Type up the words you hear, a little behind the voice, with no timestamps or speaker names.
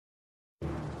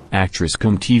Actress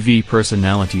cum TV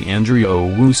personality Andrea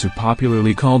Owusu,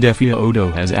 popularly called Efia Odo,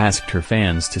 has asked her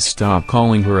fans to stop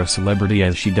calling her a celebrity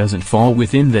as she doesn't fall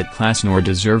within that class nor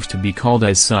deserves to be called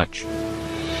as such.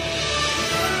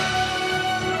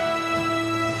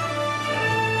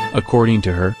 According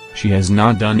to her, she has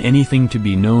not done anything to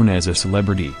be known as a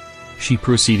celebrity. She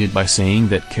proceeded by saying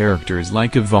that characters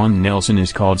like Yvonne Nelson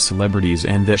is called celebrities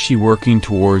and that she working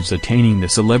towards attaining the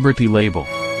celebrity label.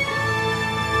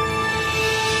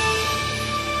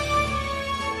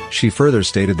 She further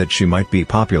stated that she might be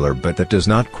popular but that does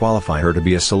not qualify her to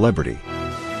be a celebrity.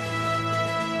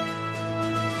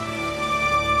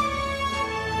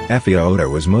 Efia Odo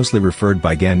was mostly referred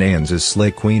by Ghanaians as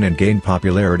Slay Queen and gained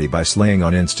popularity by slaying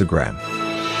on Instagram.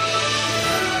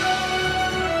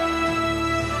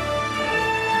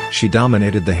 She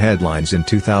dominated the headlines in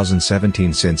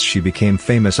 2017 since she became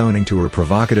famous owning to her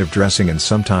provocative dressing and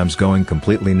sometimes going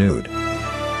completely nude.